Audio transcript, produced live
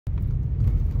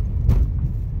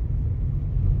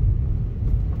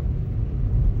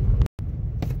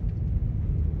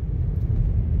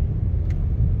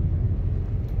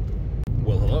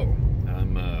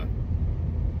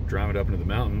driving up into the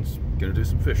mountains, gonna do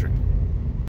some fishing.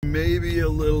 Maybe a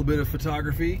little bit of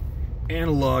photography,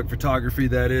 analog photography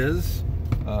that is.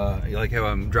 You like how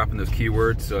I'm dropping those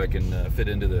keywords so I can fit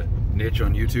into the niche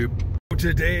on YouTube?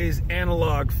 Today's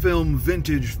analog film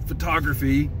vintage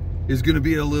photography is gonna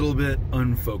be a little bit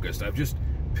unfocused. I've just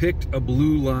picked a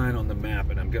blue line on the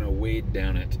map and I'm gonna wade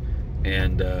down it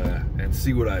and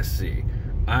see what I see.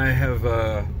 I have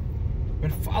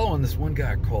been following this one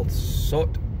guy called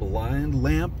Sot Blind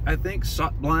Lamp, I think.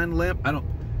 Sot Blind Lamp, I don't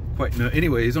quite know.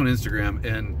 Anyway, he's on Instagram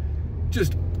and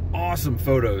just awesome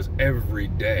photos every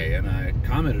day. And I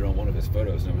commented on one of his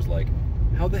photos and I was like,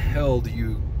 how the hell do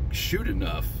you shoot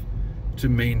enough to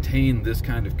maintain this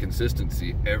kind of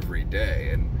consistency every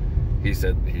day? And he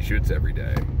said he shoots every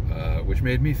day, which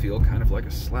made me feel kind of like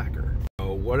a slacker.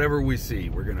 So whatever we see,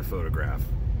 we're gonna photograph.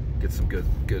 Get some good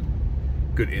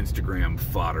Instagram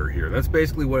fodder here. That's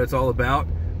basically what it's all about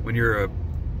when you're a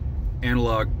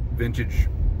analog vintage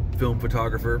film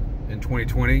photographer in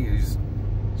 2020. It's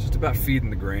just about feeding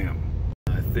the gram.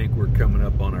 I think we're coming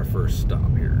up on our first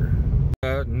stop here.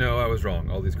 No, I was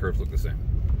wrong. All these curves look the same.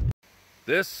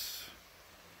 This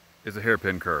is a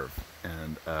hairpin curve,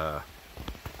 and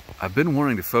I've been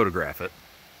wanting to photograph it,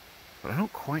 but I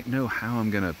don't quite know how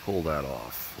I'm gonna pull that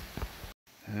off.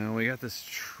 And we got this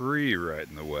tree right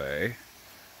in the way,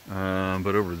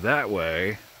 but over that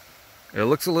way, it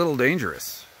looks a little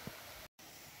dangerous.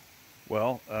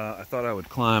 Well, I thought I would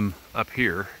climb up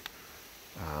here,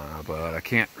 but I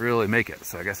can't really make it,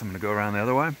 so I guess I'm gonna go around the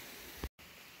other way.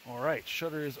 All right,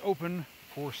 shutter is open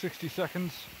for 60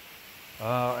 seconds, and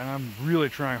I'm really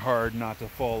trying hard not to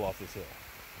fall off this hill.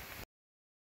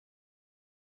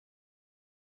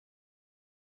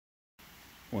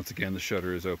 Once again, the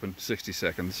shutter is open, 60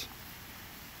 seconds.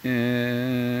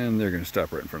 And they're gonna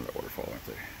stop right in front of that waterfall, aren't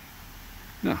they?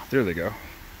 No, there they go.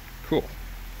 Cool,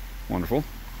 wonderful.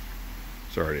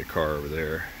 There's already a car over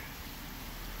there.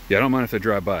 Yeah, I don't mind if they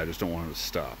drive by, I just don't want them to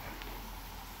stop.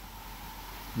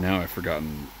 Now I've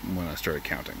forgotten when I started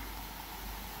counting.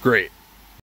 Great.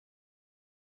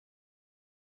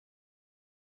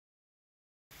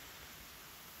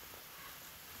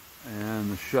 And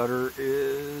the shutter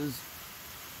is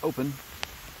open.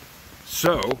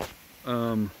 So,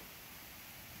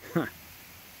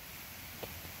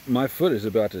 my foot is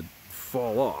about to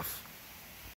fall off.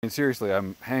 And seriously,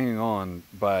 I'm hanging on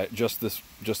by just this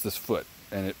foot,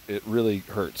 and it really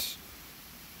hurts.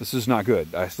 This is not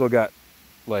good. I still got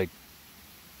like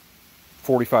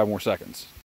 45 more seconds.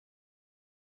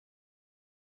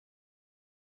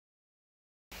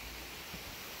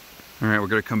 All right, we're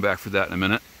gonna come back for that in a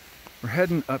minute. We're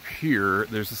heading up here.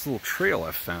 There's this little trail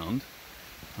I've found.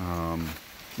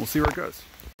 We'll see where it goes.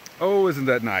 Oh, isn't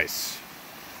that nice?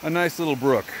 A nice little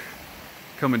brook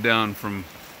coming down from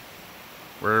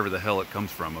wherever the hell it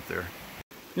comes from up there.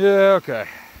 Yeah, okay.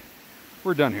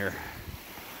 We're done here.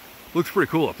 Looks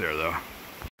pretty cool up there though.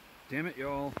 Damn it,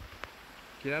 y'all.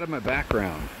 Get out of my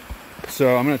background.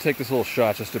 So I'm gonna take this little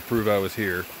shot just to prove I was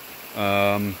here.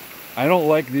 I don't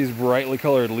like these brightly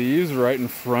colored leaves right in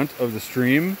front of the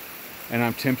stream, and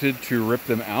I'm tempted to rip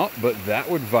them out, but that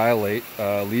would violate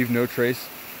leave no trace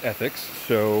ethics,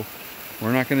 so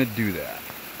we're not gonna do that.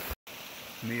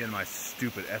 Me and my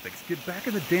stupid ethics. Get back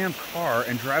in the damn car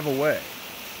and drive away.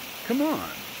 Come on.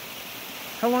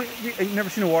 How long, you've never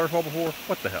seen a waterfall before?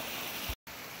 What the hell?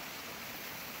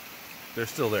 They're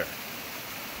still there.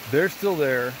 They're still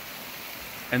there,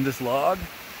 and this log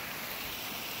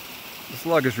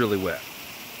is really wet.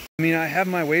 I mean, I have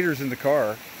my waders in the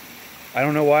car. I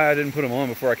don't know why I didn't put them on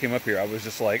before I came up here. I was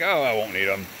just like, oh, I won't need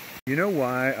them. You know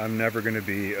why I'm never gonna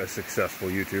be a successful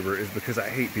YouTuber is because I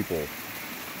hate people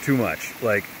too much.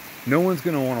 Like, no one's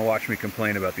gonna wanna watch me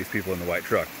complain about these people in the white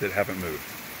truck that haven't moved.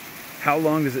 How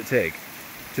long does it take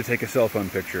to take a cell phone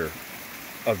picture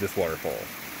of this waterfall?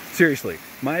 Seriously,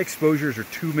 my exposures are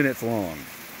 2 minutes long.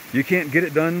 You can't get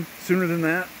it done sooner than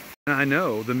that? I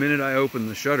know the minute I open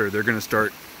the shutter, they're gonna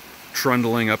start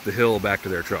trundling up the hill back to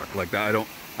their truck. Like, I don't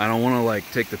want to like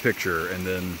take the picture and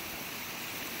then,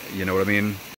 you know what I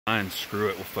mean? Fine, screw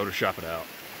it, we'll Photoshop it out.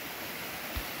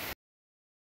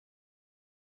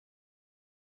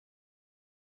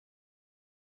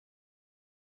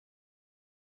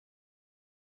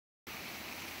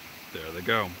 There they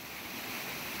go.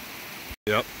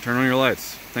 Yep, turn on your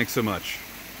lights. Thanks so much.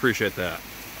 Appreciate that.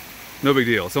 No big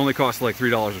deal. It's only cost like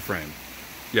 $3 a frame.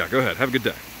 Yeah, go ahead. Have a good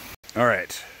day. All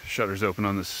right, shutter's open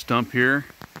on this stump here.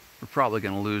 We're probably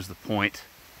going to lose the point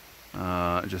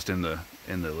just in the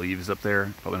leaves up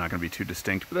there. Probably not going to be too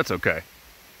distinct, but that's okay.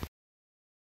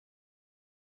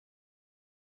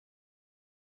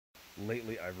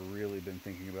 Lately, I've really been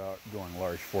thinking about going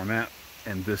large format.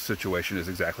 and this situation is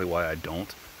exactly why I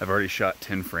don't. I've already shot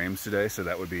 10 frames today, so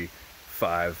that would be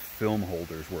 5 film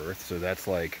holders worth. So that's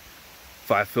like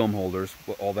 5 film holders,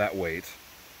 all that weight.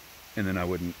 And then I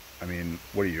wouldn't, I mean,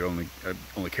 what do you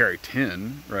only carry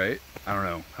 10, right? I don't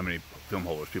know how many film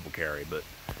holders people carry, but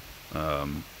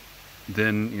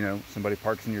then, you know, somebody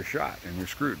parks in your shot and you're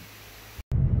screwed.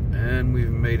 And we've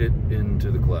made it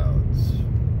into the clouds.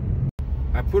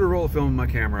 I put a roll of film in my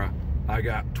camera, I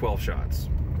got 12 shots.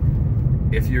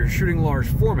 If you're shooting large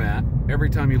format, every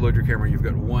time you load your camera, you've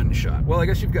got 1 shot. Well, I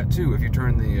guess you've got 2 if you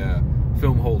turn the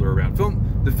film holder around.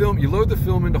 You load the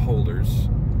film into holders,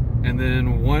 and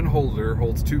then 1 holder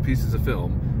holds 2 pieces of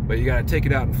film, but you gotta take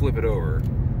it out and flip it over.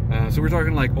 So we're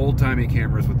talking like old-timey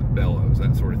cameras with the bellows,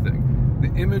 that sort of thing.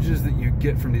 The images that you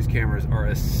get from these cameras are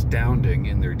astounding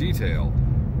in their detail.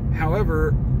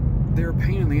 However, they're a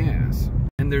pain in the ass.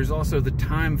 And there's also the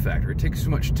time factor. It takes so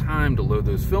much time to load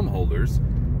those film holders,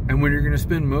 and when you're gonna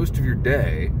spend most of your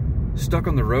day stuck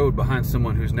on the road behind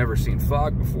someone who's never seen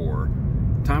fog before,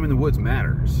 time in the woods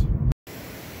matters.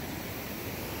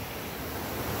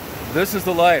 This is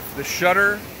the life. The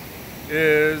shutter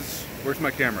is, where's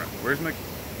my camera?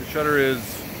 The shutter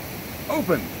is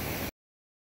open.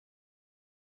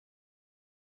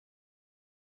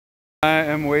 I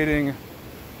am wading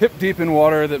hip deep in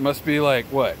water that must be like,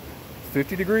 what,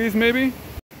 50 degrees maybe?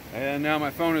 And now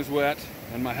my phone is wet,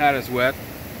 and my hat is wet,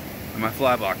 and my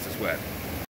fly box is wet.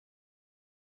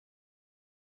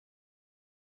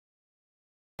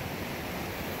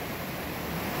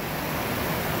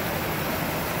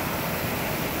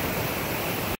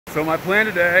 So my plan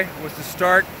today was to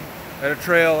start at a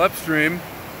trail upstream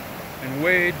and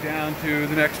wade down to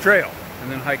the next trail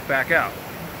and then hike back out.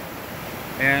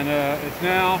 And it's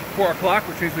now 4 o'clock,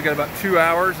 which means we got about 2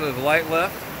 hours of light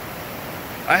left.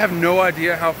 I have no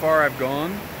idea how far I've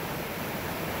gone.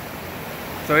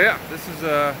 So yeah, this is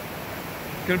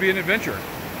gonna be an adventure.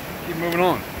 Keep moving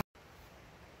on.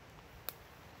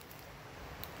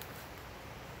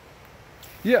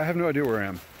 Yeah, I have no idea where I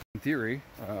am. In theory,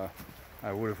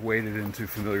 I would have waded into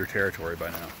familiar territory by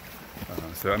now.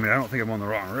 So, I mean, I don't think I'm on the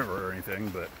wrong river or anything,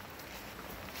 but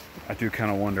I do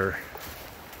kind of wonder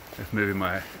if maybe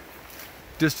my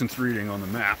distance reading on the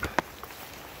map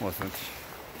wasn't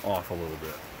off a little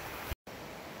bit.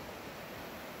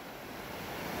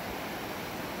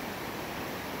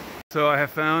 So I have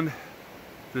found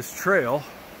this trail,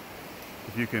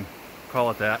 if you can call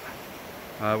it that,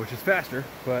 which is faster,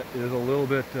 but is a little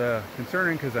bit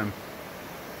concerning because I'm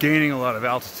gaining a lot of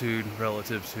altitude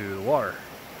relative to the water.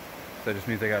 That just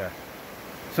means I gotta,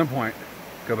 at some point,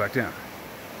 go back down.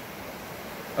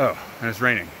 Oh, and it's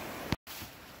raining.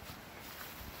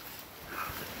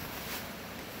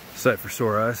 Sight for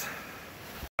sore eyes.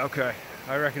 Okay,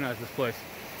 I recognize this place.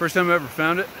 First time I ever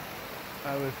found it,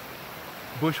 I was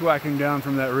bushwhacking down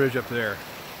from that ridge up there.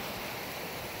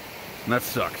 And that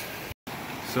sucked.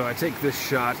 So I take this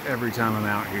shot every time I'm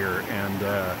out here, and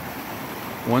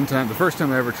one time, the first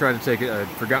time I ever tried to take it, I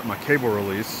forgot my cable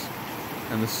release,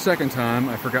 and the second time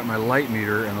I forgot my light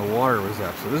meter and the water was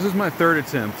up. So this is my 3rd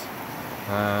attempt.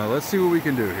 Let's see what we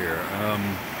can do here.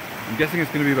 I'm guessing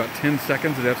it's going to be about 10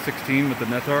 seconds at f/16 with the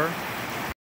Netar.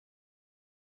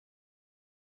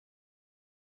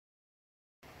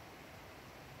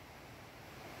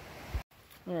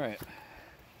 All right.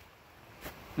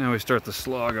 Now we start the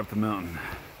slog up the mountain.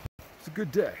 It's a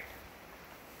good day.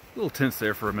 A little tense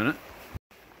there for a minute.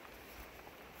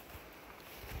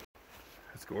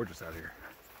 It's gorgeous out here.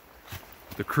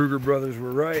 The Kruger brothers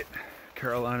were right.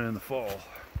 Carolina in the fall.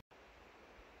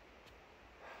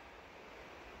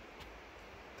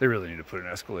 They really need to put an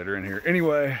escalator in here.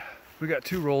 Anyway, we got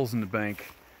 2 rolls in the bank.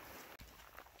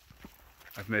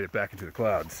 I've made it back into the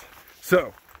clouds.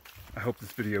 So, I hope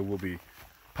this video will be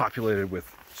populated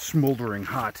with smoldering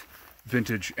hot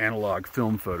vintage analog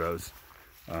film photos.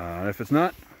 If it's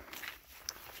not,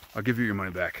 I'll give you your money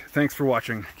back. Thanks for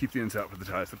watching. Keep the ends out for the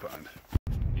ties that bind.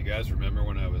 You guys remember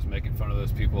when I was making fun of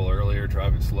those people earlier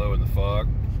driving slow in the fog?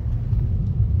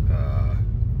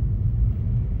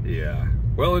 Yeah.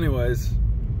 Well, anyways,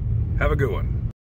 have a good one.